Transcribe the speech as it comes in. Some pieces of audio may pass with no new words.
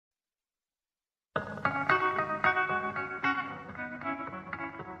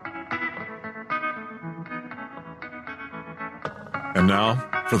And now,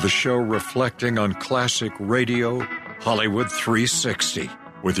 for the show reflecting on classic radio, Hollywood 360,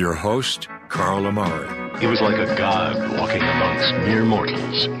 with your host, Carl Amari. He was like a god walking amongst mere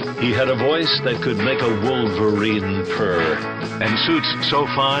mortals. He had a voice that could make a wolverine purr, and suits so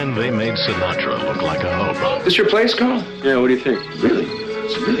fine they made Sinatra look like a hobo. This your place, Carl? Yeah, what do you think? Really?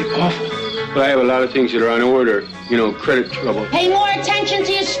 It's really awful. But I have a lot of things that are on order. You know, credit trouble. Pay more attention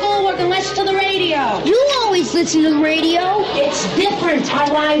to your schoolwork and less to the radio. You always listen to the radio. It's different.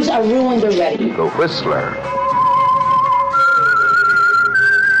 Our lives are ruined already. The Whistler.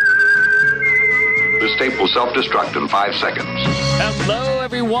 This tape will self-destruct in 5 seconds. Hello,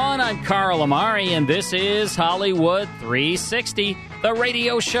 everyone. I'm Carl Amari, and this is Hollywood 360, the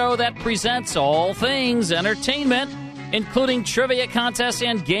radio show that presents all things entertainment, including trivia contests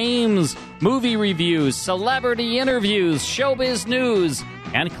and games, movie reviews, celebrity interviews, showbiz news,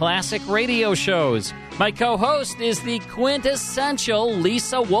 and classic radio shows. My co-host is the quintessential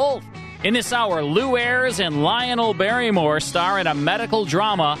Lisa Wolf. In this hour, Lou Ayres and Lionel Barrymore star in a medical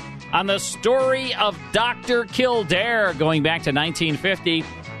drama on the story of Dr. Kildare going back to 1950.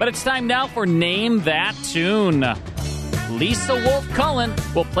 But it's time now for Name That Tune. Lisa Wolf Cullen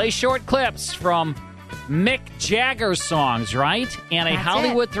will play short clips from Mick Jagger songs, right? And a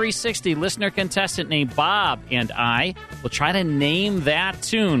Hollywood 360 listener contestant named Bob and I will try to name that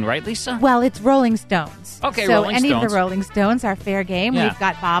tune, right, Lisa? Well, it's Rolling Stones. Okay, so Rolling Stones. So any of the Rolling Stones are fair game. Yeah. We've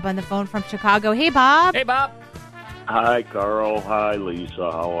got Bob on the phone from Chicago. Hey, Bob. Hey, Bob. Hi, Carl. Hi, Lisa.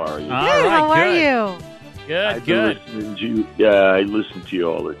 How are you? Good. How are you? Good. I listen to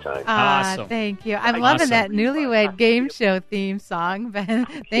you all the time. Awesome. Thank you. I'm loving that Newlywed Game Show theme song.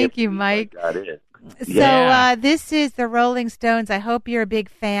 Thank you, Mike. Got it. So this is the Rolling Stones. I hope you're a big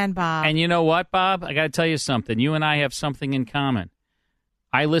fan, Bob. And you know what, Bob? I got to tell you something. You and I have something in common.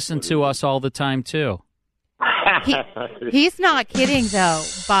 I listen to us all the time, too. He's not kidding, though,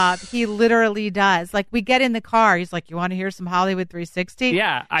 Bob. He literally does. Like, we get in the car. He's like, you want to hear some Hollywood 360?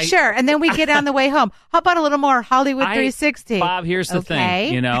 Yeah. Sure. And then we get on the way home. How about a little more Hollywood 360? Bob, here's the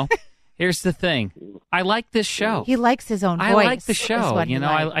thing, you know. Here's the thing. I like this show. He likes his own voice. I like the show. You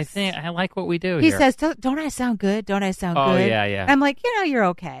know, I think I like what we do he here. Says, don't I sound good? Don't I sound good? Oh, yeah. I'm like, you're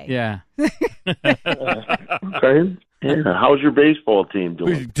okay. Yeah. Okay. Yeah. How's your baseball team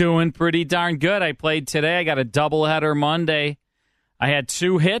doing? Doing pretty darn good. I played today. I got a doubleheader Monday. I had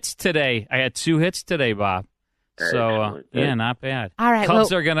 2 hits today. Bob. So, yeah, not bad. All right.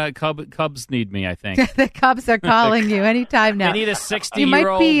 Cubs need me, I think. The Cubs are calling you anytime now. They need a 60-year-old You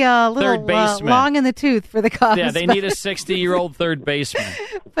might be a little third baseman. Long in the tooth for the Cubs. Yeah, they need a 60-year-old third baseman.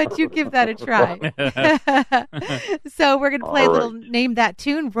 But you give that a try. So we're going to play a little Name That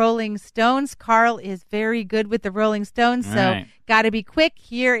Tune, Rolling Stones. Carl is very good with the Rolling Stones, so got to be quick.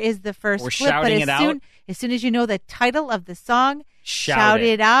 Here is the first clip. Shouting it out. As soon as you know the title of the song, shout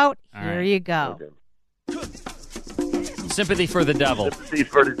it out. All Here right. you go. Sympathy for the Devil. Sympathy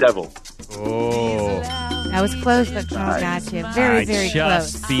for the Devil. Oh. That was close, but Carl got you. Very, very close. I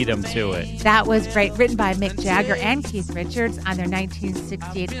just beat him to it. That was great. Written by Mick Jagger and Keith Richards on their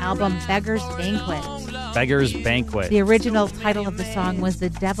 1968 album, Beggar's Banquet. Beggar's Banquet. The original title of the song was The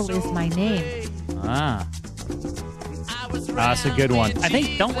Devil Is My Name. That's a good one. I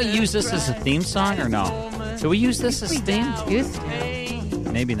think, don't we use this as a theme song or no? Do we use this as a theme? Used to.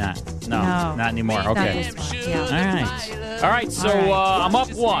 Maybe not. No, not anymore. Okay. Yeah. All right, so I'm up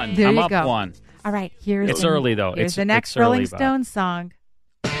 1. There I'm you up go. 1. All right, here's It's early, though. Here's the next it's early, Rolling Bob. Stones song.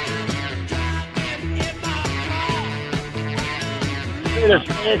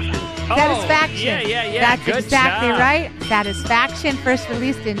 Satisfaction. Yeah. That's Good exactly job. right. Satisfaction, first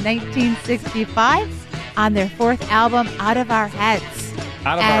released in 1965 on their 4th album, Out of Our Heads.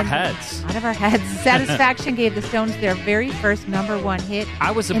 Out of Our Heads. Out of Our Heads. Satisfaction gave the Stones their very first #1 hit.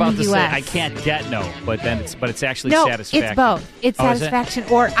 I was about in the to say US. I Can't Get No, but it's actually no, Satisfaction. it's both. It's Satisfaction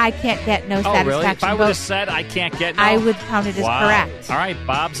or I Can't Get No Satisfaction. Really? If I would have Both. said I Can't Get No, I would count it as correct. All right,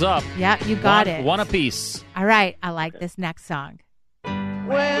 Bob's up. Yeah, you got it. 1 apiece. All right, I like this next song.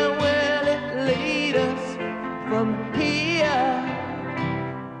 Where will it lead us from here?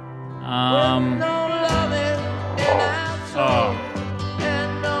 With no loving in our soul.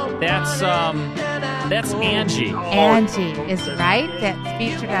 That's Angie. Angie is right. That's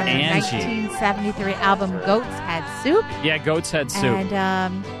featured on the Angie. 1973 album Goat's Head Soup. Yeah, Goat's Head Soup. And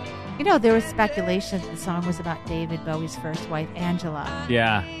You know, there was speculation that the song was about David Bowie's first wife, Angela.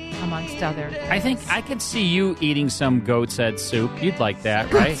 Yeah. Amongst other things. I think I could see you eating some goat's head soup. You'd like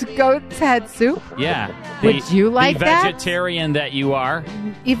that, right? Goat's head soup? Yeah. Would you like the that? vegetarian that you are.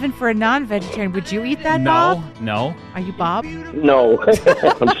 Even for a non-vegetarian, would you eat that, Bob? No. Are you Bob? No.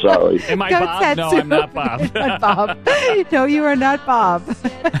 I'm sorry. Am I Goat's Bob? head No, soup. I'm not Bob. You're not Bob. No, you are not Bob.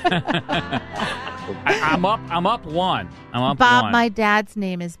 I'm up one. Bob, one. my dad's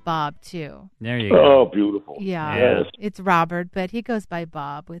name is Bob, too. There you go. Oh, beautiful. Yeah. Yes. It's Robert, but he goes by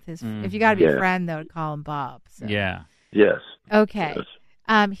Bob with his... If you got to be a friend, though, call him Bob. So. Yeah. Yes. Okay.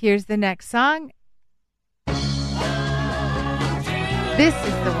 Yes. Here's the next song. This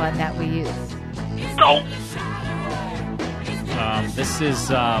is the one that we use. Oh. This is...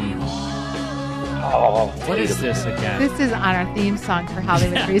 what is this again? This is on our theme song for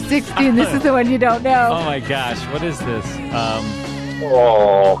Hollywood 360, and this is the one you don't know. Oh, my gosh. What is this?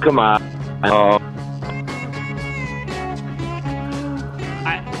 Oh, come on.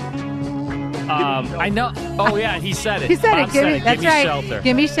 I know. Oh, yeah, he said it. He said Bob it. said it. That's Give me right. shelter.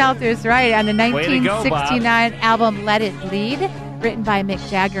 Give Me Shelter is right. On the Way to go, 1969 album Let It Bleed, written by Mick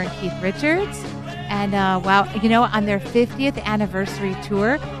Jagger and Keith Richards. And, wow, you know, on their 50th anniversary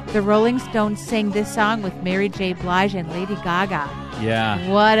tour, the Rolling Stones sang this song with Mary J. Blige and Lady Gaga. Yeah.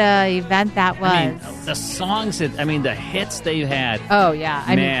 What a event that was. I mean, the songs the hits they've had. Oh, yeah.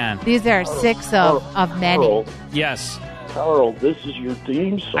 I Man. mean, these are six of many. Carl, Yes. Carl, this is your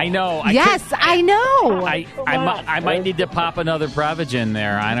theme song. I know. Yes, I know. I might need to pop another Prevagen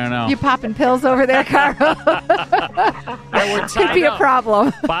there. I don't know. You popping pills over there, Carl? We're Could tied be a up.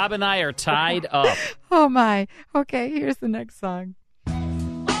 problem. Bob and I are tied up. Oh, my. Okay, here's the next song.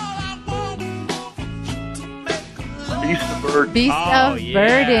 Beast of Burden. Beast Oh, of yeah.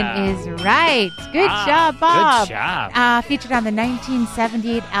 Burden is right. Good job, Bob. Good job. Featured on the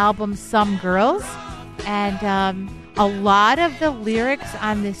 1978 album Some Girls. And a lot of the lyrics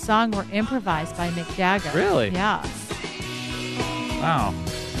on this song were improvised by Mick Jagger. Really? Yeah. Wow.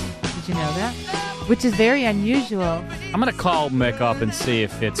 Did you know that? Which is very unusual. I'm going to call Mick up and see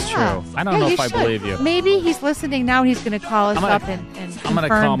if it's Yeah. true. I don't know you if I should. believe you. Maybe he's listening now and he's going to call us up and I'm going to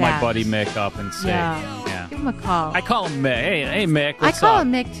confirm call my that. buddy Mick up and see. Yeah. Give him a call. I call him Mick. Hey Mick, I what's call up?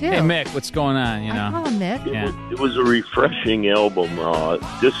 him Mick, too. Hey, Mick, what's going on? You know? I call him Mick. Yeah. It was a refreshing album,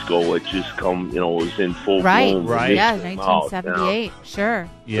 disco. It just was in full bloom. Right. Yeah, It came out, 1978. Sure.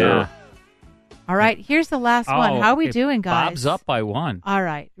 Yeah. All right, here's the last one. How are we doing, guys? Bob's up by one. All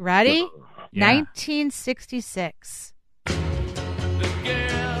right, ready? Yeah. 1966.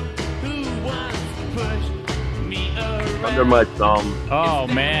 Under My Thumb. Oh,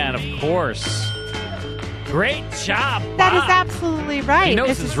 man, of course. Great job, Bob. That is absolutely right. He knows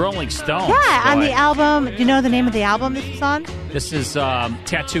This his is- Rolling Stones. Yeah, on boy. the album. Do you know the name of the album this was on? This is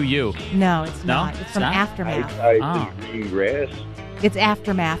Tattoo You. No, it's No? not. It's It's from not? Aftermath. Oh. Green Grass. It's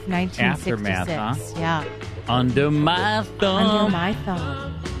Aftermath, 1966. Aftermath, Yeah. Under My Thumb Under My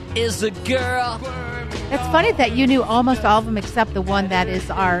Thumb. is a girl. It's funny that you knew almost all of them except the one that is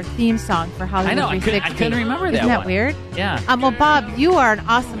our theme song for Hollywood I know, I 360. couldn't remember that Isn't that one. weird? Yeah. Well, Bob, you are an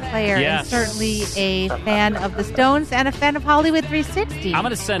awesome player Yes. and certainly a fan of the Stones and a fan of Hollywood 360. I'm going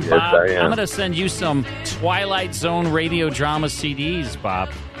to send Yes, Bob. I am. I'm going to send you some Twilight Zone radio drama CDs, Bob.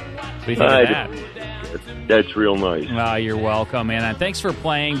 What do you think of that? That's real nice. You're welcome, man. And thanks for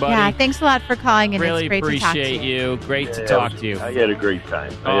playing, buddy. Yeah, thanks a lot for calling, and Really it's great to talk to appreciate you. you. Great to talk to you. I had a great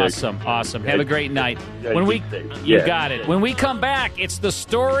time. Awesome. Have a great night. When we, you got it. When we come back, it's the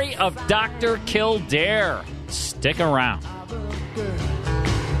story of Dr. Kildare. Stick around.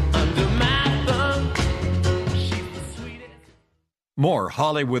 More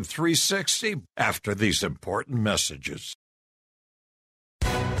Hollywood 360 after these important messages.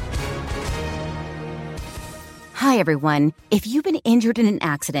 Hi, everyone. If you've been injured in an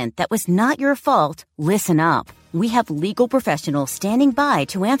accident that was not your fault, listen up. We have legal professionals standing by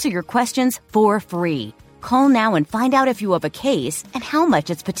to answer your questions for free. Call now and find out if you have a case and how much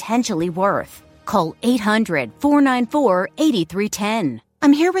it's potentially worth. Call 800-494-8310.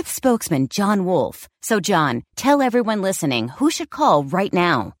 I'm here with spokesman John Wolf. So, John, tell everyone listening who should call right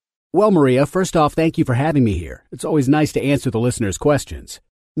now. Well, Maria, first off, thank you for having me here. It's always nice to answer the listeners' questions.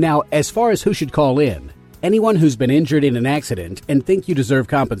 Now, as far as who should call in, anyone who's been injured in an accident and think you deserve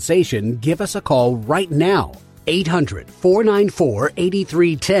compensation, give us a call right now.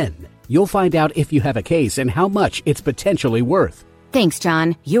 800-494-8310. You'll find out if you have a case and how much it's potentially worth. Thanks,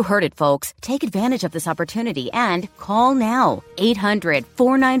 John. You heard it, folks. Take advantage of this opportunity and call now.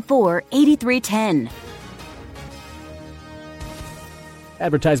 800-494-8310.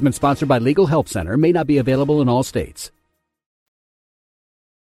 Advertisement sponsored by Legal Help Center may not be available in all states.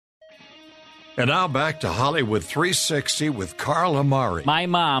 And now back to Hollywood 360 with Carl Amari. My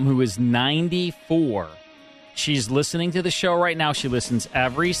mom, who is 94, she's listening to the show right now. She listens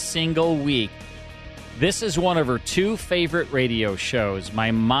every single week. This is one of her 2 favorite radio shows,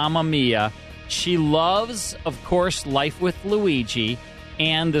 my Mamma Mia. She loves, of course, Life with Luigi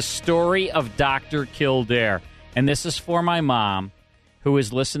and the story of Dr. Kildare. And this is for my mom, who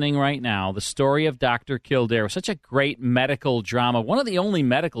is listening right now. The story of Dr. Kildare was such a great medical drama, one of the only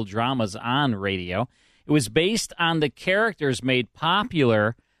medical dramas on radio. It was based on the characters made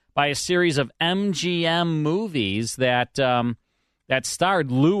popular by a series of MGM movies that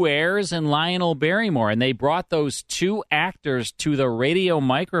starred Lou Ayres and Lionel Barrymore. And they brought those 2 actors to the radio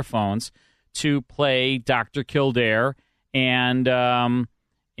microphones to play Dr. Kildare and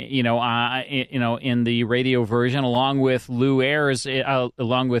in the radio version, along with Lou Ayres,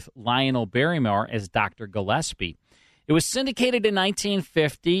 along with Lionel Barrymore as Dr. Gillespie. It was syndicated in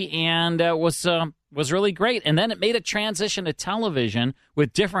 1950 and was really great. And then it made a transition to television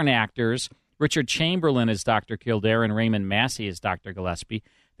with different actors, Richard Chamberlain as Dr. Kildare and Raymond Massey as Dr. Gillespie.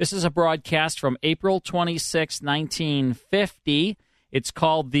 This is a broadcast from April 26, 1950. It's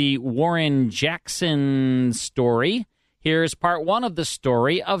called The Warren Jackson Story. Here's part 1 of the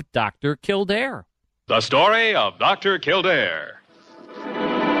story of Dr. Kildare. The story of Dr. Kildare.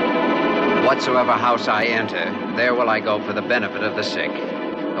 Whatsoever house I enter, there will I go for the benefit of the sick.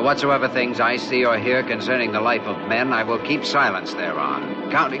 Whatsoever things I see or hear concerning the life of men, I will keep silence thereon,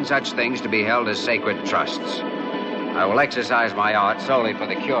 counting such things to be held as sacred trusts. I will exercise my art solely for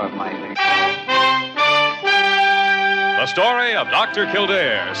the cure of my people. The story of Dr.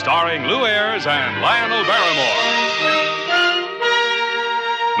 Kildare, starring Lou Ayres and Lionel Barrymore.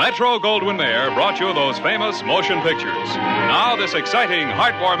 Metro-Goldwyn-Mayer brought you those famous motion pictures. Now this exciting,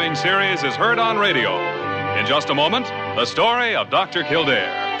 heartwarming series is heard on radio. In just a moment, the story of Dr. Kildare.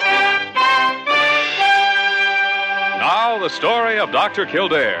 Now the story of Dr.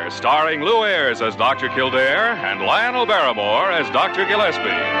 Kildare, starring Lou Ayres as Dr. Kildare and Lionel Barrymore as Dr. Gillespie.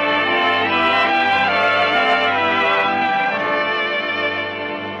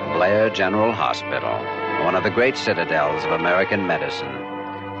 Blair General Hospital, one of the great citadels of American medicine.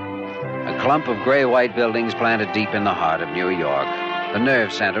 A clump of gray-white buildings planted deep in the heart of New York, the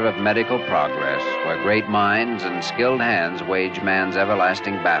nerve center of medical progress, where great minds and skilled hands wage man's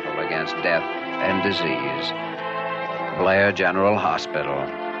everlasting battle against death and disease. Blair General Hospital,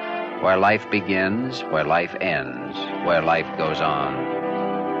 where life begins, where life ends, where life goes on.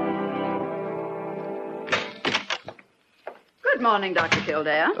 Good morning, Dr.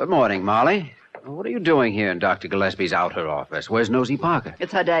 Kildare. Good morning, Molly. What are you doing here in Dr. Gillespie's outer office? Where's Nosy Parker?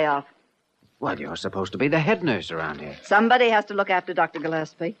 It's her day off. Well, you're supposed to be the head nurse around here. Somebody has to look after Dr.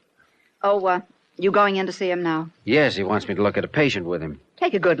 Gillespie. Oh, you going in to see him now? Yes, he wants me to look at a patient with him.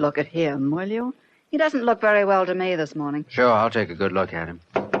 Take a good look at him, will you? He doesn't look very well to me this morning. Sure, I'll take a good look at him.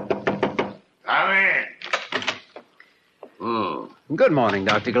 Come in. Oh. Good morning,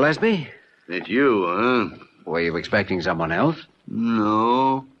 Dr. Gillespie. It's you, huh? Were you expecting someone else?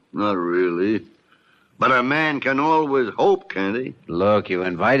 No, not really. But a man can always hope, can't he? Look, you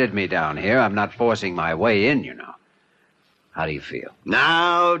invited me down here. I'm not forcing my way in, you know. How do you feel?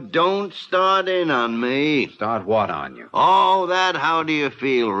 Now, don't start in on me. Start what on you? Oh, that how do you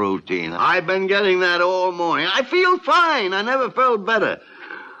feel routine. I've been getting that all morning. I feel fine. I never felt better.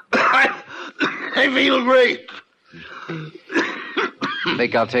 I feel great.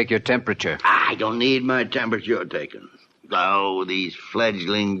 Think I'll take your temperature? I don't need my temperature taken. Oh, these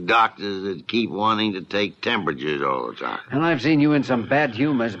fledgling doctors that keep wanting to take temperatures all the time. And I've seen you in some bad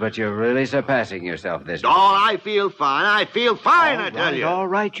humors, but you're really surpassing yourself this time. Oh, I feel fine. I feel fine, I tell you. All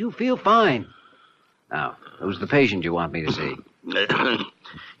right, you feel fine. Now, who's the patient you want me to see?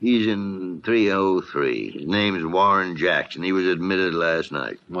 He's in 303. His name's Warren Jackson. He was admitted last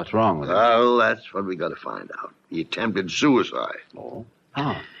night. What's wrong with him? Well, that's what we got to find out. He attempted suicide. Oh?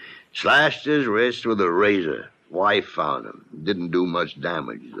 How? Slashed his wrist with a razor. Wife found him. Didn't do much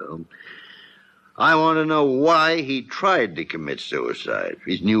damage, though. I want to know why he tried to commit suicide.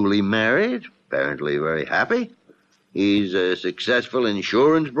 He's newly married, apparently very happy. He's a successful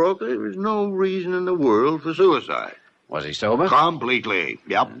insurance broker. There's no reason in the world for suicide. Was he sober? Completely,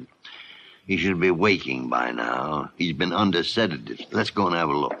 yep. He should be waking by now. He's been under sedatives. Let's go and have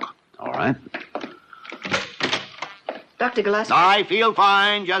a look. All right. Dr. Gillespie? I feel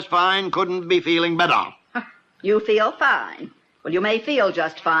fine, just fine. Couldn't be feeling better. You feel fine. Well, you may feel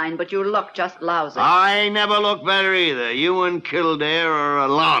just fine, but you look just lousy. I never look better either. You and Kildare are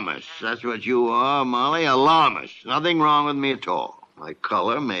alarmists. That's what you are, Molly, alarmists. Nothing wrong with me at all. My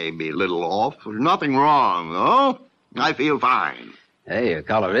color may be a little off. There's nothing wrong, though. I feel fine. Hey, your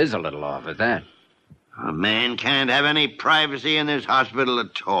color is a little off at that. A man can't have any privacy in this hospital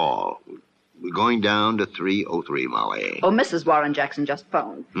at all. We're going down to 303, Molly. Oh, Mrs. Warren Jackson just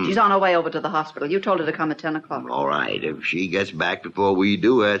phoned. She's on her way over to the hospital. You told her to come at 10 o'clock. All right. If she gets back before we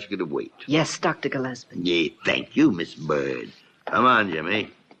do, ask her to wait. Yes, Dr. Gillespie. Yeah, thank you, Miss Bird. Come on,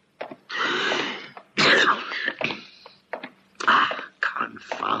 Jimmy.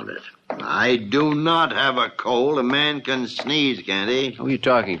 Confound it. I do not have a cold. A man can sneeze, can't he? Who are you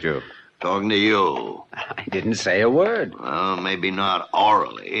talking to? Talking to you. I didn't say a word. Well, maybe not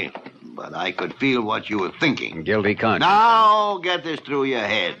orally, but I could feel what you were thinking. Guilty conscience. Now, get this through your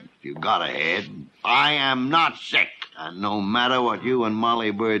head. If you've got a head. I am not sick. And no matter what you and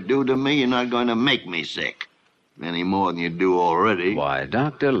Molly Bird do to me, you're not going to make me sick. Any more than you do already. Why,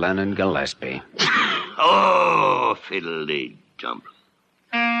 Dr. Lennon Gillespie. Oh, fiddly-jump.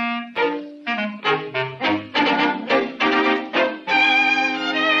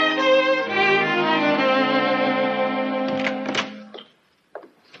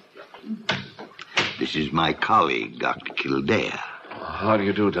 This is my colleague, Dr. Kildare. How do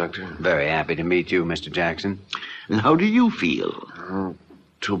you do, Doctor? Very happy to meet you, Mr. Jackson. And how do you feel? Oh,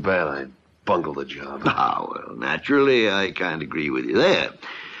 too bad I bungled the job. Ah, well, naturally, I can't agree with you there.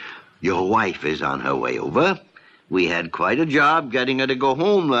 Your wife is on her way over. We had quite a job getting her to go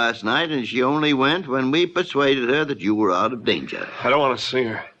home last night, and she only went when we persuaded her that you were out of danger. I don't want to see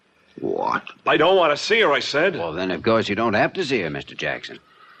her. What? I don't want to see her, I said. Well, then, of course, you don't have to see her, Mr. Jackson.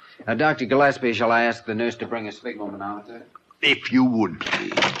 Dr. Gillespie, shall I ask the nurse to bring a sphygmomanometer? If you would,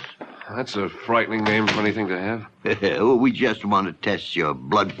 please. That's a frightening name for anything to have. Well, we just want to test your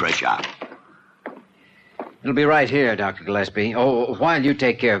blood pressure. It'll be right here, Dr. Gillespie. Oh, while you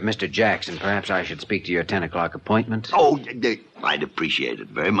take care of Mr. Jackson, perhaps I should speak to your 10 o'clock appointment. Oh, I'd appreciate it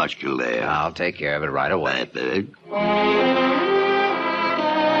very much, Kildare. I'll take care of it right away.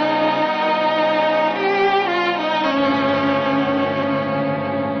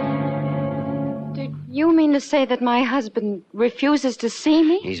 You mean to say that my husband refuses to see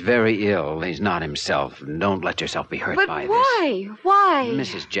me? He's very ill. He's not himself. Don't let yourself be hurt by why? this. Why?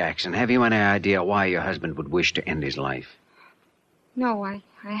 Mrs. Jackson, have you any idea why your husband would wish to end his life? No, I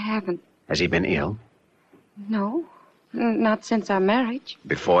haven't. Has he been ill? No, not since our marriage.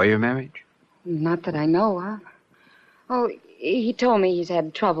 Before your marriage? Not that I know of. Oh, he told me he's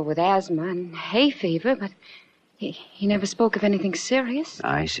had trouble with asthma and hay fever, but he never spoke of anything serious.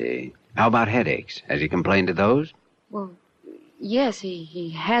 I see. How about headaches? Has he complained of those? Well, yes,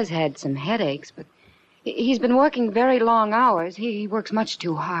 he has had some headaches, but he's been working very long hours. He works much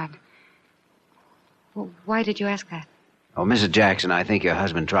too hard. Well, why did you ask that? Oh, Mrs. Jackson, I think your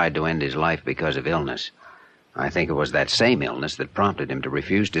husband tried to end his life because of illness. I think it was that same illness that prompted him to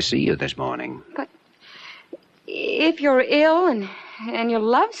refuse to see you this morning. But if you're ill and you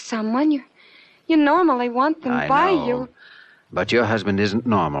love someone, you normally want them by you. But your husband isn't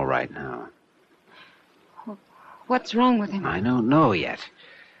normal right now. What's wrong with him? I don't know yet.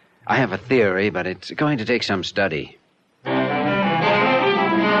 I have a theory, but it's going to take some study.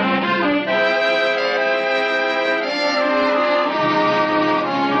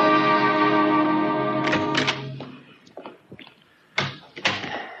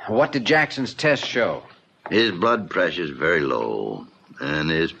 What did Jackson's test show? His blood pressure's very low, and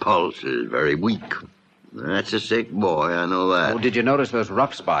his pulse is very weak. That's a sick boy, I know that. Oh, did you notice those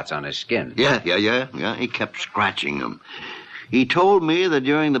rough spots on his skin? Yeah. He kept scratching them. He told me that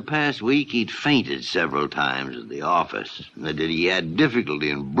during the past week he'd fainted several times at the office, that he had difficulty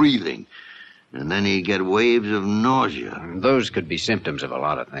in breathing, and then he'd get waves of nausea. Those could be symptoms of a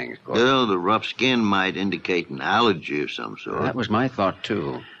lot of things, of course. Well, the rough skin might indicate an allergy of some sort. That was my thought,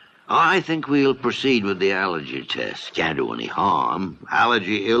 too. I think we'll proceed with the allergy test. Can't do any harm.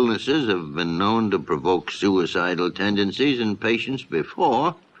 Allergy illnesses have been known to provoke suicidal tendencies in patients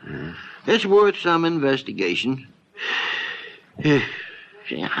before. It's worth some investigation.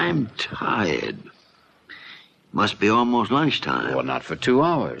 I'm tired. Must be almost lunchtime. Well, not for 2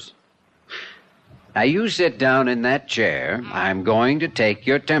 hours. Now, you sit down in that chair. I'm going to take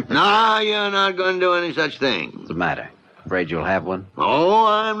your temperature. No, you're not going to do any such thing. What's the matter? Afraid you'll have one? Oh,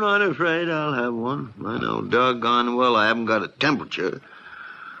 I'm not afraid I'll have one. I know doggone well I haven't got a temperature.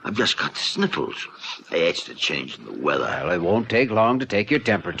 I've just got the sniffles. It's the change in the weather. Well, it won't take long to take your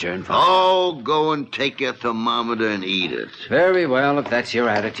temperature and find out. Go and take your thermometer and eat it. Very well, if that's your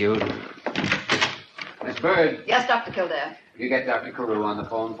attitude. Miss Bird. Yes, Dr. Kildare. You get Dr. Carew on the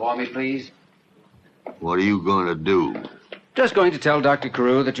phone for me, please. What are you going to do? Just going to tell Dr.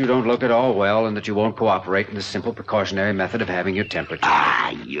 Carew that you don't look at all well and that you won't cooperate in the simple precautionary method of having your temperature.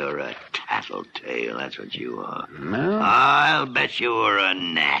 Ah, you're a tattletale, that's what you are. No? I'll bet you were a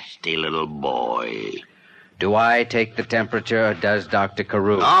nasty little boy. Do I take the temperature, or does Dr.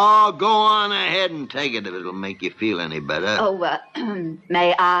 Carew? Oh, go on ahead and take it if it'll make you feel any better. Oh,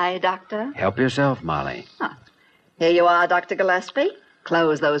 may I, Doctor? Help yourself, Molly. Here you are, Dr. Gillespie.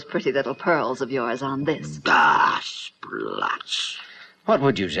 Close those pretty little pearls of yours on this. Splots. What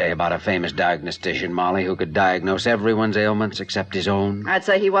would you say about a famous diagnostician, Molly, who could diagnose everyone's ailments except his own? I'd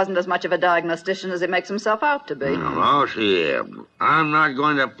say he wasn't as much of a diagnostician as he makes himself out to be. Oh, see, I'm not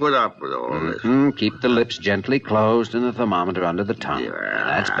going to put up with all this. Keep the lips gently closed and the thermometer under the tongue.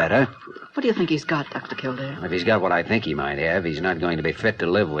 That's better. What do you think he's got, Dr. Kildare? If he's got what I think he might have, he's not going to be fit to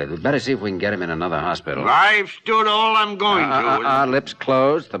live with. We'd better see if we can get him in another hospital. I've stood all I'm going to. Lips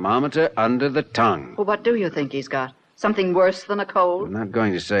closed, thermometer under the tongue. Well, what do you think he's got? Something worse than a cold? I'm not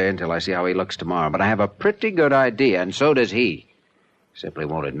going to say until I see how he looks tomorrow, but I have a pretty good idea, and so does he. Simply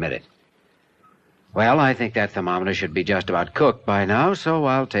won't admit it. Well, I think that thermometer should be just about cooked by now, so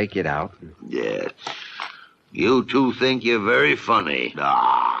I'll take it out. Yes. You two think you're very funny.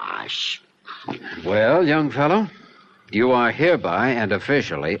 Well, young fellow, you are hereby and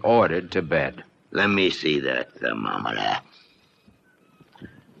officially ordered to bed. Let me see that thermometer.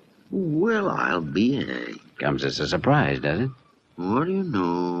 Well, I'll be hanged. Comes as a surprise, does it? What do you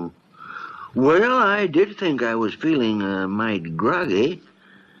know? Well, I did think I was feeling mighty groggy.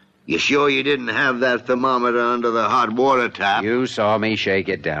 You sure you didn't have that thermometer under the hot water tap? You saw me shake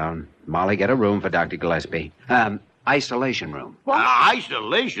it down. Molly, get a room for Dr. Gillespie. Isolation room. What?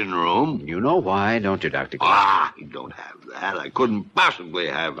 Isolation room? You know why, don't you, Dr. Gillespie? You don't have that. I couldn't possibly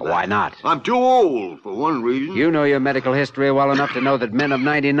have that. Why not? I'm too old, for one reason. You know your medical history well enough to know that men of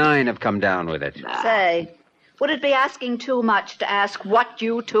 99 have come down with it. Say, would it be asking too much to ask what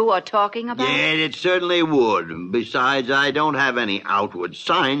you two are talking about? Yeah, it certainly would. Besides, I don't have any outward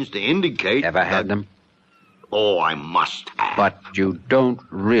signs to indicate... Ever had them? Oh, I must have. But you don't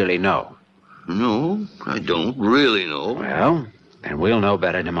really know? No, I don't really know. Well, then we'll know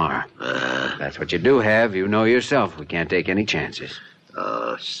better tomorrow. That's what you do have. You know yourself. We can't take any chances.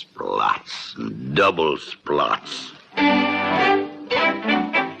 Splots. Double splots.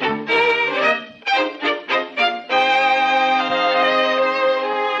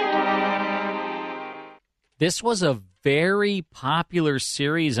 This was a very popular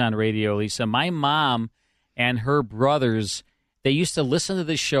series on radio, Lisa. My mom and her brothers, they used to listen to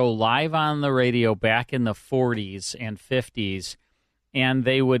the show live on the radio back in the 40s and 50s, and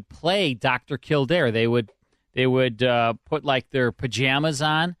they would play Dr. Kildare. They would put like their pajamas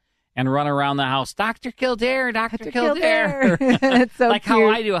on and run around the house. Dr. Kildare, Dr. Kildare. That's so like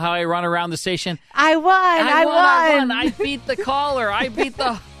cute. how I run around the station. I won. I beat the caller. I beat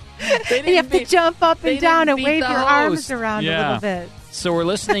the... You have to jump up and down and wave your arms around a little bit. So we're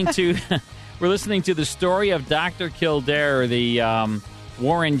listening to the story of Dr. Kildare, the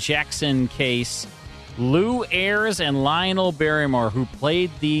Warren Jackson case. Lou Ayres and Lionel Barrymore, who played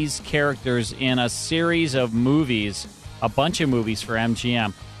these characters in a series of movies, a bunch of movies for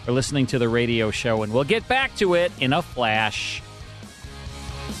MGM. We're listening to the radio show, and we'll get back to it in a flash.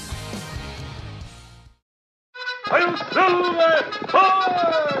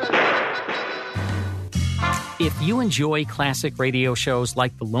 If you enjoy classic radio shows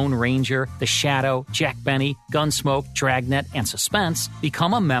like The Lone Ranger, The Shadow, Jack Benny, Gunsmoke, Dragnet, and Suspense,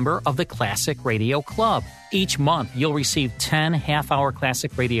 become a member of the Classic Radio Club. Each month, you'll receive 10 half-hour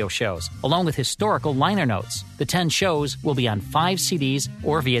classic radio shows, along with historical liner notes. The 10 shows will be on 5 CDs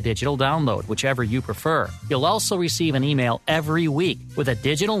or via digital download, whichever you prefer. You'll also receive an email every week with a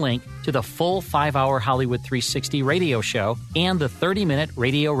digital link to the full 5-hour Hollywood 360 radio show and the 30-minute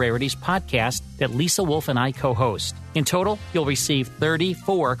Radio Rarities podcast that Lisa Wolf and I co-host. In total, you'll receive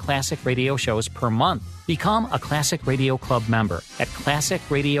 34 classic radio shows per month. Become a Classic Radio Club member at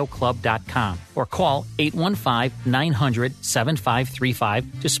classicradioclub.com or call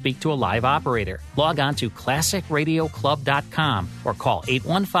 815-900-7535 to speak to a live operator. Log on to classicradioclub.com or call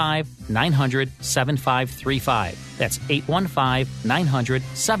 815-900-7535. That's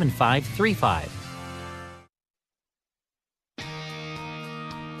 815-900-7535.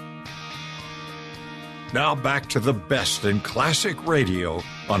 Now back to the best in classic radio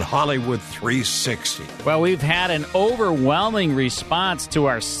on Hollywood 360. Well, we've had an overwhelming response to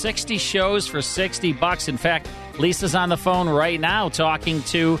our 60 shows for $60. In fact, Lisa's on the phone right now talking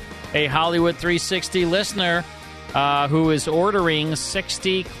to a Hollywood 360 listener who is ordering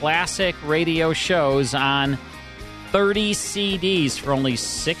 60 classic radio shows on 30 CDs for only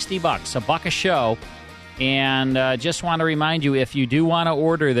 $60, $1 a show. And just want to remind you, if you do want to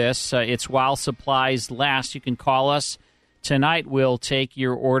order this, it's while supplies last. You can call us tonight we'll take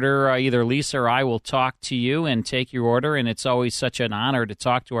your order. Either Lisa or I will talk to you and take your order, and it's always such an honor to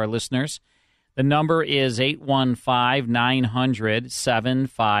talk to our listeners. The number is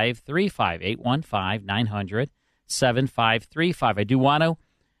 815-900-7535, 815-900-7535. I do want to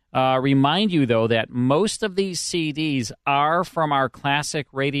remind you, though, that most of these CDs are from our Classic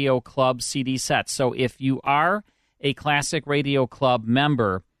Radio Club CD sets. So if you are a Classic Radio Club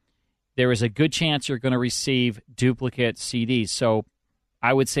member, there is a good chance you're going to receive duplicate CDs. So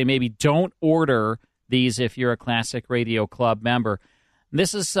I would say maybe don't order these if you're a Classic Radio Club member.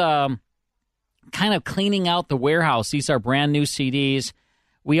 This is kind of cleaning out the warehouse. These are brand new CDs.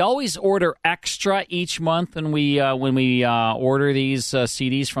 We always order extra each month when we order these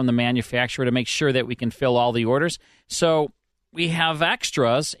CDs from the manufacturer to make sure that we can fill all the orders. So we have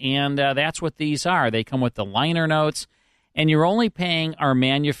extras, and that's what these are. They come with the liner notes, and you're only paying our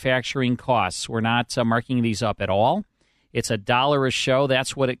manufacturing costs. We're not marking these up at all. It's $1 a show.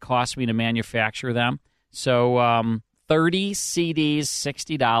 That's what it costs me to manufacture them. So 30 CDs,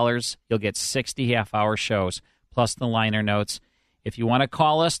 $60. You'll get 60 half-hour shows, plus the liner notes. If you want to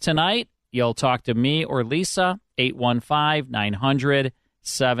call us tonight, you'll talk to me or Lisa,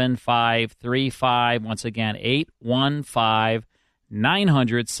 815-900-7535. Once again,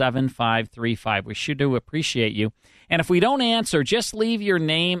 815-900-7535. We sure do appreciate you. And if we don't answer, just leave your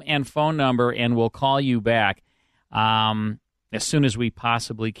name and phone number, and we'll call you back as soon as we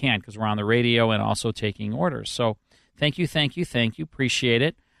possibly can, because we're on the radio and also taking orders. So thank you. Appreciate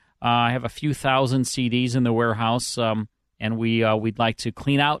it. I have a few thousand CDs in the warehouse, and we'd like to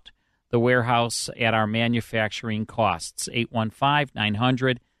clean out the warehouse at our manufacturing costs.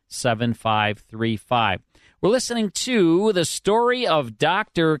 815-900-7535. We're listening to The Story of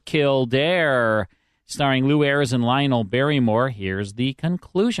Dr. Kildare, starring Lou Ayres and Lionel Barrymore. Here's the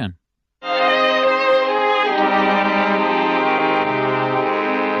conclusion.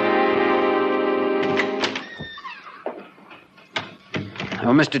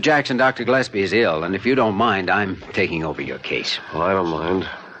 Well, Mr. Jackson, Dr. Gillespie is ill, and if you don't mind, I'm taking over your case. Well, I don't mind.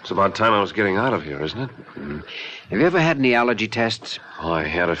 It's about time I was getting out of here, isn't it? Mm-hmm. Have you ever had any allergy tests? Oh, I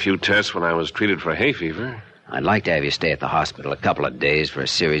had a few tests when I was treated for hay fever. I'd like to have you stay at the hospital a couple of days for a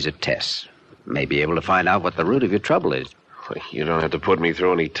series of tests. May be able to find out what the root of your trouble is. You don't have to put me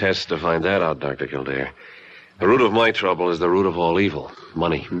through any tests to find that out, Dr. Kildare. The root of my trouble is the root of all evil,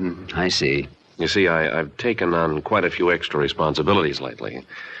 money. I see. You see, I've taken on quite a few extra responsibilities lately.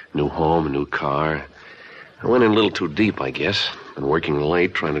 New home, a new car. I went in a little too deep, I guess. Been working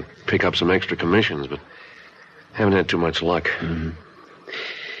late, trying to pick up some extra commissions, but haven't had too much luck. Mm-hmm.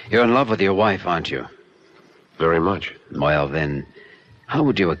 You're in love with your wife, aren't you? Very much. Well, then, how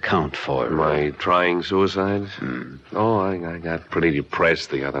would you account for it? My trying suicide? Oh, I got pretty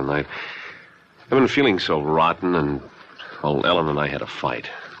depressed the other night. I've been feeling so rotten, and old Ellen and I had a fight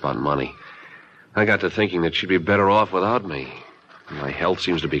about money. I got to thinking that she'd be better off without me. My health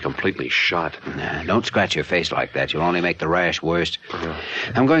seems to be completely shot. Nah, don't scratch your face like that. You'll only make the rash worse.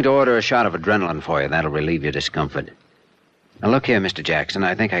 I'm going to order a shot of adrenaline for you. That'll relieve your discomfort. Now, look here, Mr. Jackson.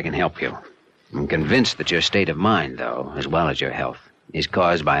 I think I can help you. I'm convinced that your state of mind, though, as well as your health, is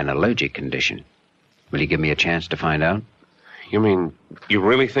caused by an allergic condition. Will you give me a chance to find out? You mean, you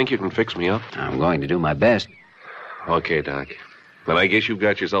really think you can fix me up? I'm going to do my best. Okay, Doc. Then I guess you've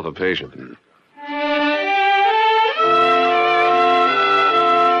got yourself a patient.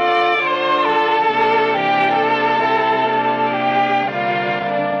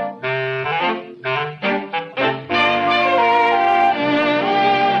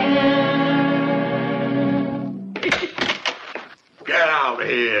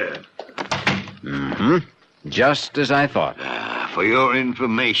 Just as I thought. For your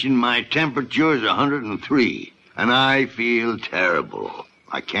information, my temperature is 103, and I feel terrible.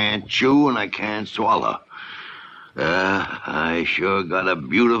 I can't chew and I can't swallow. I sure got a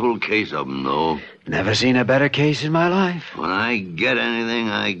beautiful case of them, though. Never seen a better case in my life. When I get anything,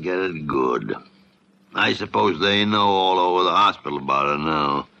 I get it good. I suppose they know all over the hospital about it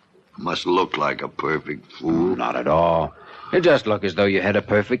now. Must look like a perfect fool. Not at all. It just look as though you had a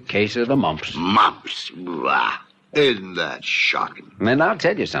perfect case of the mumps. Mumps? Blah. Isn't that shocking? And I'll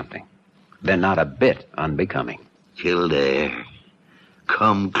tell you something. They're not a bit unbecoming. Kildare,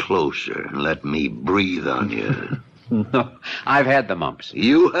 come closer and let me breathe on you. No, I've had the mumps.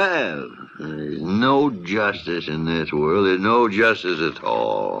 You have? There's no justice in this world. There's no justice at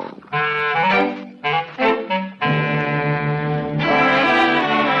all.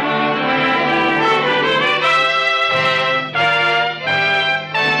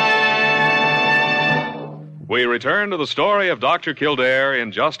 We return to the story of Dr. Kildare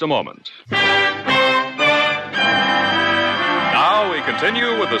in just a moment. we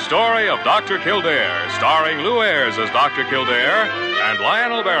continue with the story of Dr. Kildare, starring Lou Ayres as Dr. Kildare and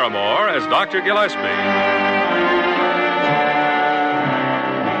Lionel Barrymore as Dr. Gillespie.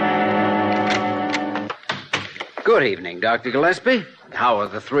 Good evening, Dr. Gillespie. How are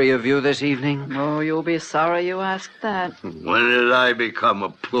the three of you this evening? Oh, you'll be sorry you asked that. When did I become a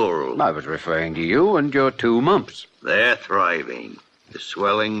plural? I was referring to you and your 2 mumps. They're thriving. The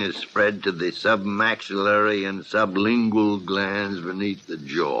swelling is spread to the submaxillary and sublingual glands beneath the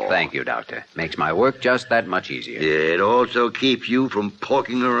jaw. Thank you, Doctor. Makes my work just that much easier. Yeah, it also keeps you from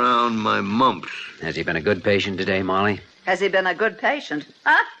poking around my mumps. Has he been a good patient today, Molly? Has he been a good patient?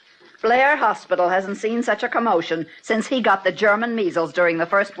 Huh? Blair Hospital hasn't seen such a commotion since he got the German measles during the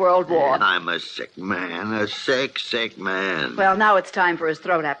First World War. I'm a sick man, a sick man. Well, now it's time for his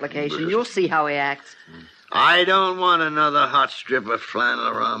throat application. You'll see how he acts. I don't want another hot strip of flannel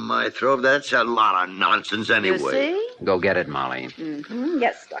around my throat. That's a lot of nonsense anyway. You see? Go get it, Molly. Mm-hmm.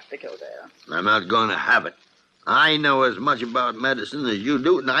 Yes, Dr. Kildare. I'm not going to have it. I know as much about medicine as you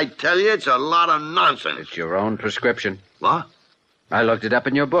do, and I tell you it's a lot of nonsense. It's your own prescription. What? I looked it up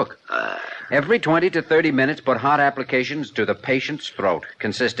in your book. Every 20 to 30 minutes, put hot applications to the patient's throat,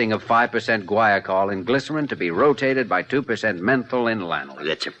 consisting of 5% guaiacol in glycerin to be rotated by 2% menthol in lanolin.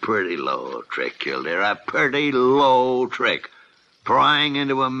 That's a pretty low trick, Kildare. A pretty low trick. Prying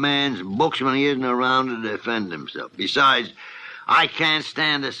into a man's books when he isn't around to defend himself. Besides, I can't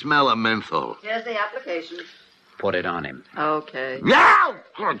stand the smell of menthol. Here's the application. Put it on him. Okay. No!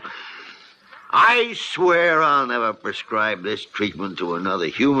 I swear I'll never prescribe this treatment to another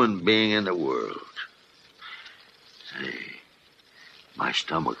human being in the world. Say, my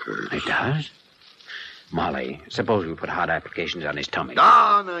stomach hurts. It does? Molly, suppose we put hot applications on his tummy.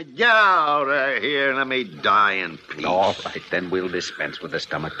 Oh, no, get out of here and let me die in peace. All right, then we'll dispense with the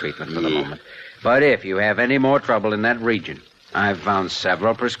stomach treatment for the moment. But if you have any more trouble in that region, I've found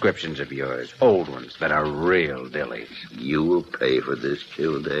several prescriptions of yours, old ones, that are real dillies. You will pay for this,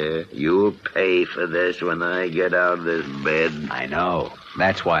 Kildare. You'll pay for this when I get out of this bed. I know.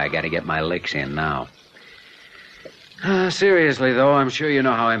 That's why I got to get my licks in now. Seriously, though, I'm sure you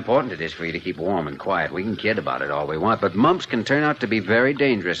know how important it is for you to keep warm and quiet. We can kid about it all we want, but mumps can turn out to be very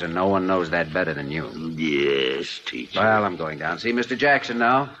dangerous, and no one knows that better than you. Yes, teacher. Well, I'm going down. See Mr. Jackson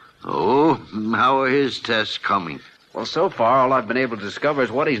now. Oh, how are his tests coming? Well, so far, all I've been able to discover is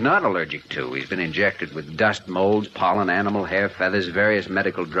what he's not allergic to. He's been injected with dust, molds, pollen, animal hair, feathers, various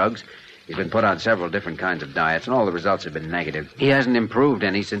medical drugs. He's been put on several different kinds of diets, and all the results have been negative. He hasn't improved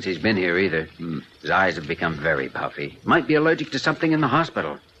any since he's been here either. His eyes have become very puffy. Might be allergic to something in the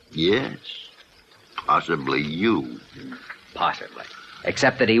hospital. Yes. Possibly you. Possibly.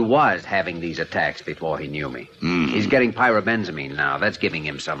 Except that he was having these attacks before he knew me. He's getting pyrobenzamine now. That's giving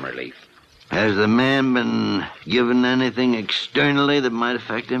him some relief. Has the man been given anything externally that might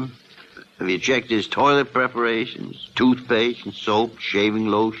affect him? Have you checked his toilet preparations, toothpaste, and soap, shaving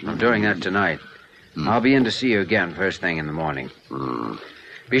lotion? I'm doing that tonight. I'll be in to see you again first thing in the morning.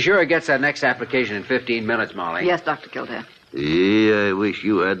 Be sure he gets that next application in 15 minutes, Molly. Yes, Dr. Kildare. Yeah, I wish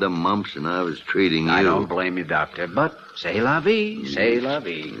you had the mumps and I was treating you. I don't blame you, Doctor, but c'est la vie, c'est la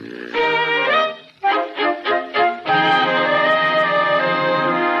vie.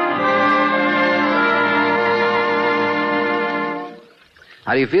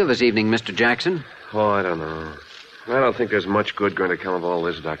 How do you feel this evening, Mr. Jackson? Oh, I don't know. I don't think there's much good going to come of all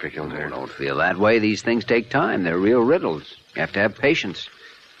this, Dr. Kildare. Don't feel that way. These things take time. They're real riddles. You have to have patience.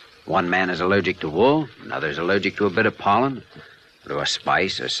 One man is allergic to wool. Another's allergic to a bit of pollen, or to a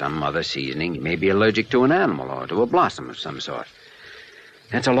spice or some other seasoning. He may be allergic to an animal or to a blossom of some sort.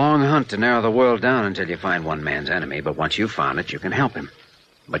 It's a long hunt to narrow the world down until you find one man's enemy, but once you've found it, you can help him.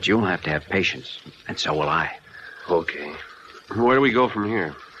 But you'll have to have patience, and so will I. Okay. Where do we go from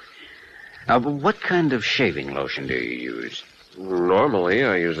here? What kind of shaving lotion do you use? Normally,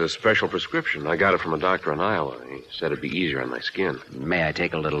 I use a special prescription. I got it from a doctor in Iowa. He said it'd be easier on my skin. May I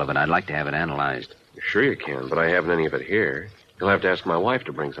take a little of it? I'd like to have it analyzed. Sure you can, but I haven't any of it here. You'll have to ask my wife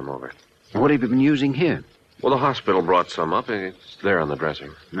to bring some over. What have you been using here? Well, the hospital brought some up. It's there on the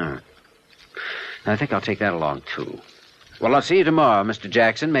dresser. No. I think I'll take that along, too. Well, I'll see you tomorrow, Mr.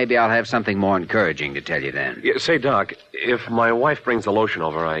 Jackson. Maybe I'll have something more encouraging to tell you then. Yeah, say, Doc, if my wife brings the lotion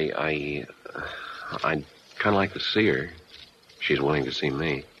over, I'd kind of like to see her. She's willing to see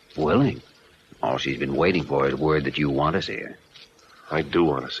me. Willing? All she's been waiting for is word that you want to see her. I do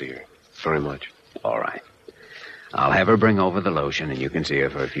want to see her. Very much. All right. I'll have her bring over the lotion, and you can see her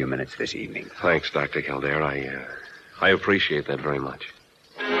for a few minutes this evening. Thanks, Dr. Kildare. I appreciate that very much.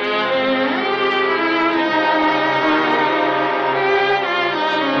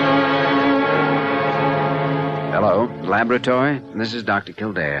 Hello. Laboratory, this is Dr.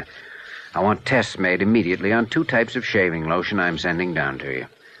 Kildare. I want tests made immediately on 2 types of shaving lotion I'm sending down to you.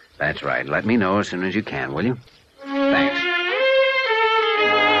 That's right. Let me know as soon as you can, will you? Thanks.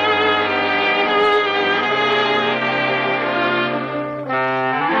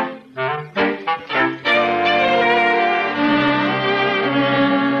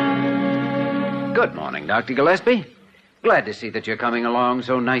 Good morning, Dr. Gillespie. Glad to see that you're coming along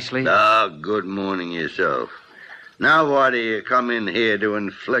so nicely. Good morning yourself. Now why do you come in here to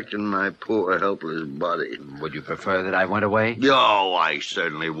inflict on my poor, helpless body? Would you prefer that I went away? Oh, I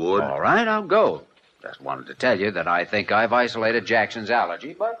certainly would. All right, I'll go. Just wanted to tell you that I think I've isolated Jackson's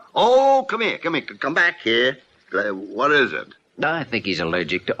allergy, but... Oh, come here. Come back here. What is it? I think he's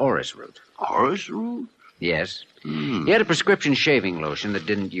allergic to orris root. Orris root? Yes. He had a prescription shaving lotion that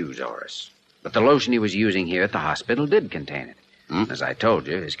didn't use orris. But the lotion he was using here at the hospital did contain it. As I told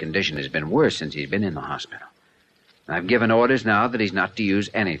you, his condition has been worse since he's been in the hospital. I've given orders now that he's not to use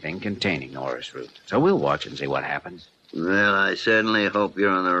anything containing orris root. So we'll watch and see what happens. Well, I certainly hope you're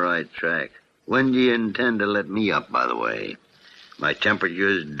on the right track. When do you intend to let me up, by the way? My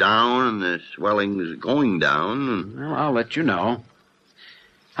temperature's down and the swelling's going down. Well, I'll let you know.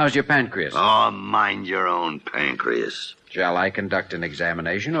 How's your pancreas? Oh, mind your own pancreas. Shall I conduct an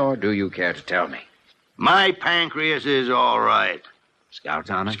examination, or do you care to tell me? My pancreas is all right. Scouts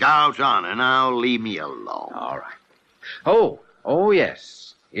on it? Scouts on it. Now leave me alone. All right. Oh,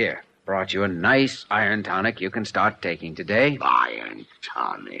 yes. Here, brought you a nice iron tonic you can start taking today. Iron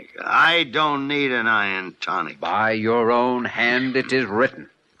tonic? I don't need an iron tonic. By your own hand it is written,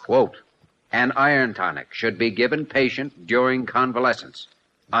 quote, an iron tonic should be given patient during convalescence,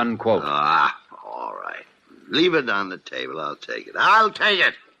 unquote. All right. Leave it on the table. I'll take it. I'll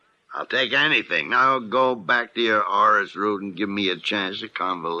take anything. Now go back to your orris root and give me a chance to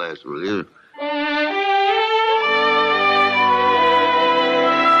convalesce, will you?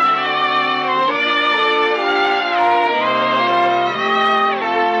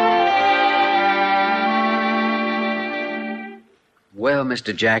 Well,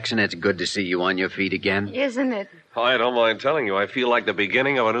 Mr. Jackson, it's good to see you on your feet again. Isn't it? I don't mind telling you, I feel like the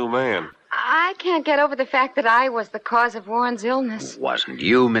beginning of a new man. I can't get over the fact that I was the cause of Warren's illness. It wasn't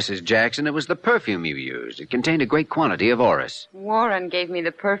you, Mrs. Jackson. It was the perfume you used. It contained a great quantity of orris. Warren gave me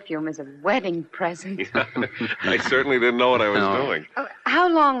the perfume as a wedding present. I certainly didn't know what I was doing. Oh, how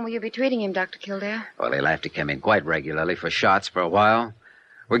long will you be treating him, Dr. Kildare? Well, he'll have to come in quite regularly for shots for a while.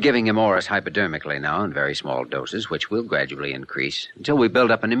 We're giving him orris hypodermically now in very small doses, which will gradually increase until we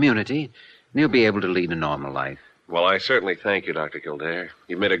build up an immunity, and he'll be able to lead a normal life. Well, I certainly thank you, Dr. Kildare.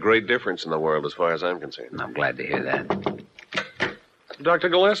 You've made a great difference in the world as far as I'm concerned. I'm glad to hear that. Dr.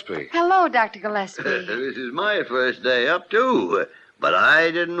 Gillespie. Hello, Dr. Gillespie. This is my first day up, too. But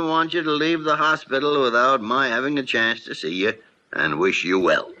I didn't want you to leave the hospital without my having a chance to see you and wish you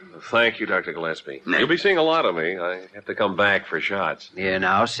well. Thank you, Dr. Gillespie. You'll be seeing a lot of me. I have to come back for shots. Here,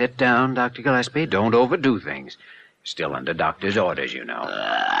 now, sit down, Dr. Gillespie. Don't overdo things. Still under doctor's orders, you know.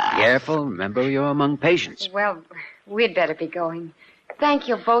 Careful. Remember, you're among patients. Well, we'd better be going. Thank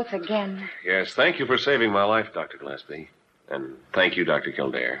you both again. Yes, thank you for saving my life, Dr. Gillespie. And thank you, Dr.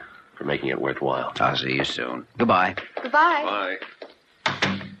 Kildare, for making it worthwhile. I'll see you soon. Goodbye. Goodbye.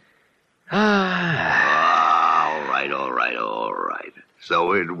 Bye. All right.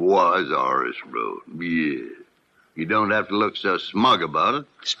 So it was orris root. Yeah. You don't have to look so smug about it.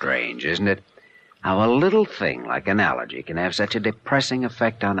 Strange, isn't it? How a little thing like an allergy can have such a depressing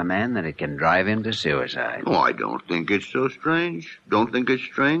effect on a man that it can drive him to suicide. Oh, I don't think it's so strange. Don't think it's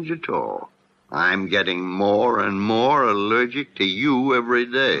strange at all. I'm getting more and more allergic to you every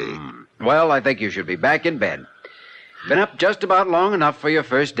day. Well, I think you should be back in bed. Been up just about long enough for your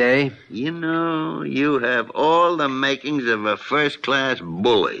first day. You know, you have all the makings of a first-class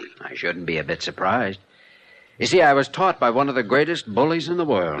bully. I shouldn't be a bit surprised. You see, I was taught by one of the greatest bullies in the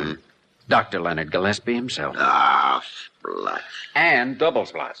world. Dr. Leonard Gillespie himself. Splash. And double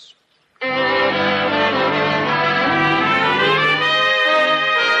splash.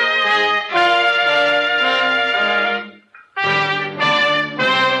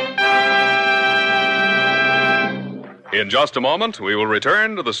 In just a moment, we will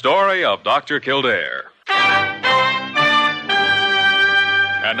return to the story of Dr. Kildare.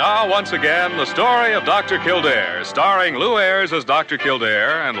 And now, once again, the story of Dr. Kildare, starring Lou Ayres as Dr.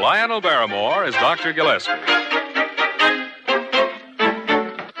 Kildare and Lionel Barrymore as Dr. Gillespie.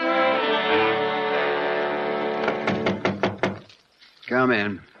 Come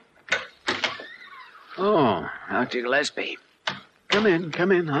in. Oh, Dr. Gillespie. Come in.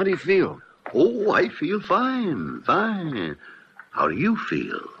 How do you feel? Oh, I feel fine. How do you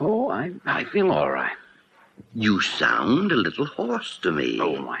feel? Oh, I feel all right. You sound a little hoarse to me.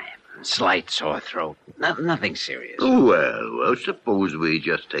 Oh, my slight sore throat. Nothing serious. Well, suppose we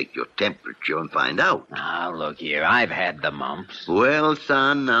just take your temperature and find out. Now, look here. I've had the mumps. Well,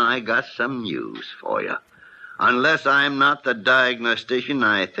 son, I got some news for you. Unless I'm not the diagnostician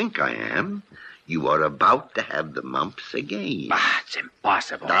I think I am, you are about to have the mumps again. It's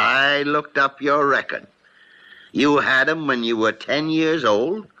impossible. I looked up your record. You had them when you were 10 years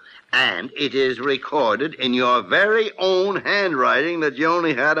old, and it is recorded in your very own handwriting that you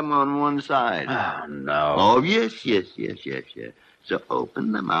only had them on one side. Oh, no. Oh, yes. So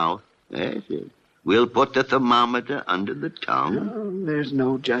open the mouth. That's it. We'll put the thermometer under the tongue. No, there's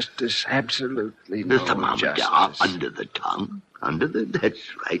no justice. Absolutely no justice. The thermometer under the tongue. That's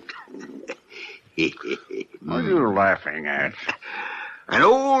right. What are you laughing at? An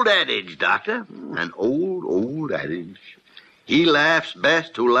old adage, Doctor. An old adage. He laughs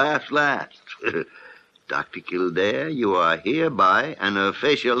best who laughs last. Dr. Kildare, you are hereby and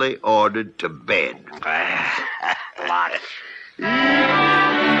officially ordered to bed. Lot.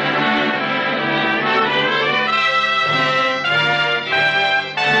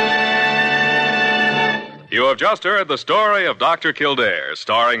 You have just heard the story of Dr. Kildare,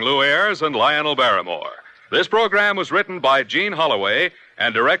 starring Lou Ayres and Lionel Barrymore. This program was written by Gene Holloway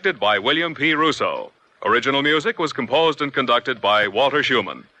and directed by William P. Russo. Original music was composed and conducted by Walter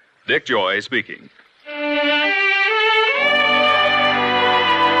Schumann. Dick Joy speaking.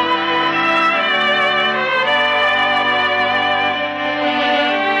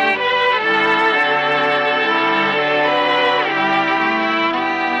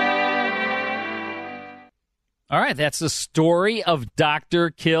 All right, that's the story of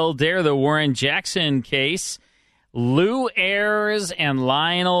Dr. Kildare, the Warren Jackson case. Lou Ayres and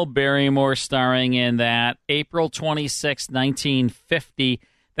Lionel Barrymore starring in that. April 26, 1950.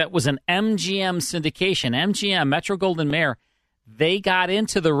 That was an MGM syndication. MGM, Metro-Goldwyn-Mayer, they got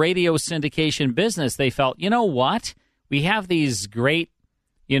into the radio syndication business. They felt, you know what? We have these great,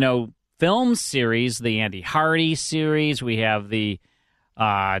 film series, the Andy Hardy series. We have the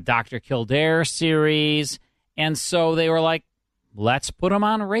Dr. Kildare series. And so they were like, let's put them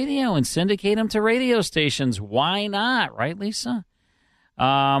on radio and syndicate them to radio stations. Why not? Right, Lisa?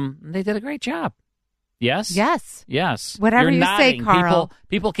 They did a great job. Yes? Yes. Whatever You're you nodding. say, Carl.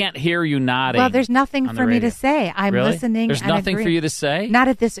 People can't hear you nodding. Well, there's nothing for me to say. I'm Really? listening. There's and nothing agreeing. for you to say? Not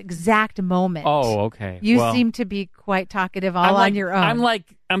at this exact moment. Oh, okay. You Well, seem to be quite talkative I'm on your own.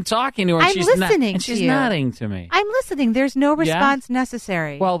 I'm talking to her. And I'm she's listening and to she's you. nodding to me. I'm listening. There's no response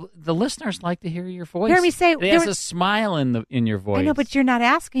necessary. Well, the listeners like to hear your voice. Hear me say- There's there- a smile in your voice. I know, but you're not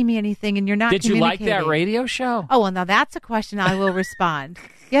asking me anything, and you're not Did you like that communicating. radio show? Oh, well, now that's a question I will respond.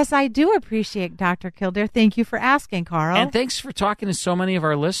 Yes, I do appreciate Dr. Kildare. Thank you for asking, Carl. And thanks for talking to so many of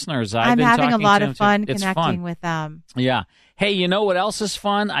our listeners. I'm been having a talking lot to of them, fun too. It's connecting fun. with them. Yeah. Hey, you know what else is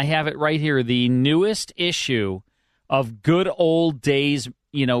fun? I have it right here. The newest issue of Good Old Days,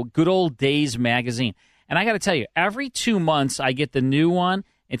 Good Old Days magazine. And I got to tell you, every 2 months I get the new one.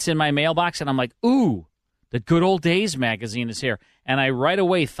 It's in my mailbox, and I'm like, ooh, the Good Old Days magazine is here. And I right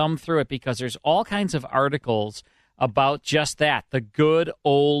away thumb through it because there's all kinds of articles about just that, the good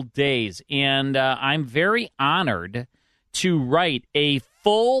old days. And I'm very honored to write a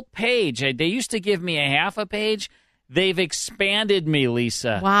full page. They used to give me a half a page. They've expanded me,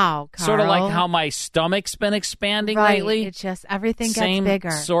 Lisa. Wow, Carl. Sort of like how my stomach's been expanding lately. It's just everything Same, gets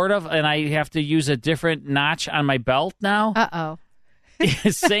bigger. sort of, and I have to use a different notch on my belt now. Uh-oh.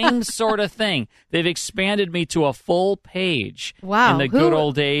 Same sort of thing. They've expanded me to a full page Wow, in the who- Good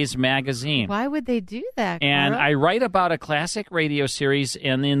Old Days magazine. Why would they do that, And Carl? I write about a classic radio series,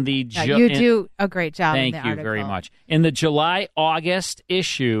 and in the Yeah, you do a great job in Thank the you article. very much. In the July-August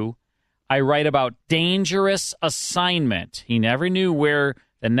issue, I write about Dangerous Assignment. He never knew where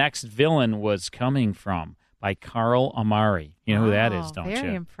the next villain was coming from, by Carl Amari. You know who that is, don't you?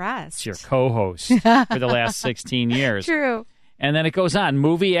 Very impressed. It's your co-host for the last 16 years. True. And then it goes on.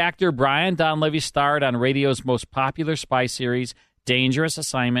 Movie actor Brian Donlevy starred on radio's most popular spy series, Dangerous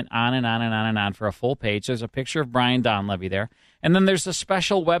Assignment, on and on and on and on for a full page. There's a picture of Brian Donlevy there. And then there's a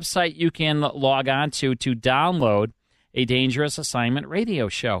special website you can log on to download a Dangerous Assignment radio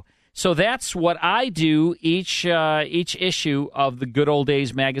show. So that's what I do each issue of the Good Old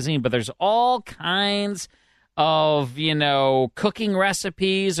Days magazine. But there's all kinds of, cooking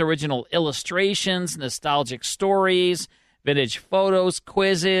recipes, original illustrations, nostalgic stories, vintage photos,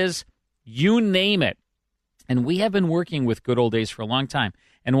 quizzes, you name it. And we have been working with Good Old Days for a long time.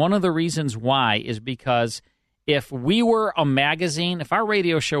 And one of the reasons why is because if we were a magazine, if our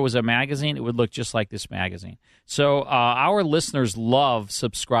radio show was a magazine, it would look just like this magazine. So our listeners love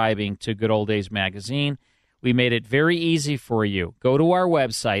subscribing to Good Old Days magazine. We made it very easy for you. Go to our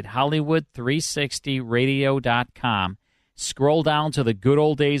website, Hollywood360radio.com. Scroll down to the Good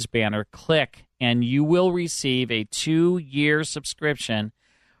Old Days banner, click, and you will receive a 2-year subscription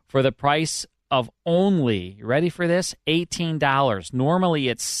for the price of only, you ready for this? $18. Normally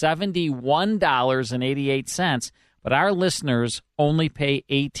it's $71.88, but our listeners only pay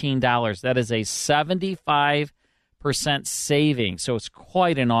 $18. That is a 75% savings, so it's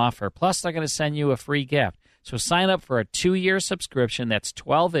quite an offer. Plus, they're going to send you a free gift. So sign up for a 2-year subscription. That's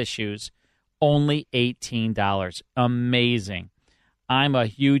 12 issues, only $18. Amazing. I'm a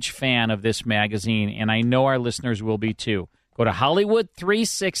huge fan of this magazine, and I know our listeners will be too. Go to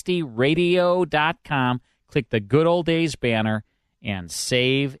Hollywood360radio.com, click the Good Old Days banner, and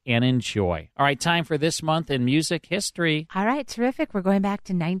save and enjoy. All right, time for this month in music history. All right, terrific. We're going back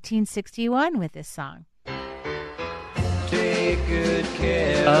to 1961 with this song. Take good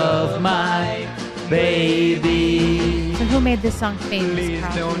care of my baby. So who made this song famous,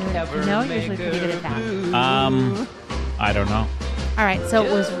 Carl? You know, usually pretty good at that. I don't know. All right, so it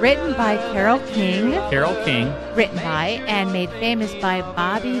was written by Carole King. Carole King. Written by and made famous by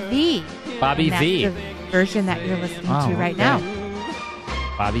Bobby V. Bobby and V. That's the version that you're listening to right now.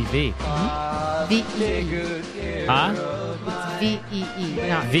 Bobby V. V-E-E. Huh? It's V-E-E,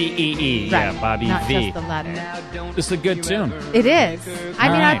 not V-E-E, right, yeah, Bobby not V. Just the letter. This is a good tune. It is. I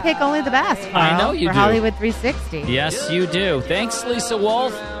mean, right. I pick only the best, Carl, I know you for do. Hollywood 360. Yes, you do. Thanks, Lisa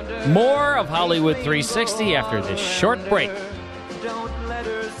Wolf. More of Hollywood 360 after this short break. Don't let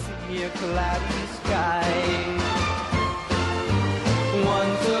her see a cloudy sky.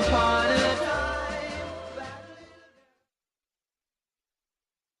 Once upon a time.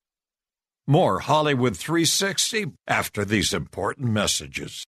 More Hollywood 360 after these important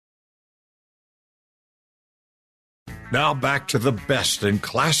messages. Now back to the best in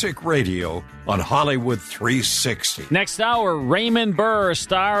classic radio on Hollywood 360. Next hour, Raymond Burr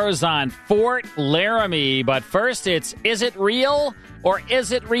stars on Fort Laramie. But first, it's Is It Real or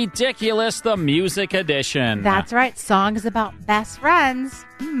Is It Ridiculous? The Music Edition. That's right. Songs about best friends.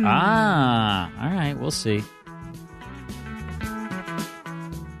 Ah, all right. We'll see.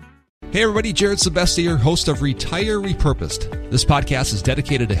 Hey everybody, Jared Sebesti here, host of Retire Repurposed. This podcast is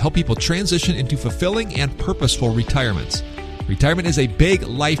dedicated to help people transition into fulfilling and purposeful retirements. Retirement is a big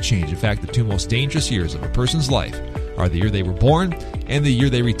life change. In fact, the two most dangerous years of a person's life are the year they were born and the year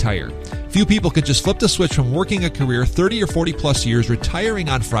they retire. Few people can just flip the switch from working a career 30 or 40 plus years, retiring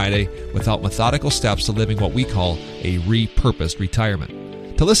on Friday without methodical steps to living what we call a repurposed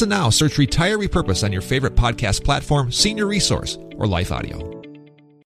retirement. To listen now, search Retire Repurposed on your favorite podcast platform, Senior Resource, or Life Audio.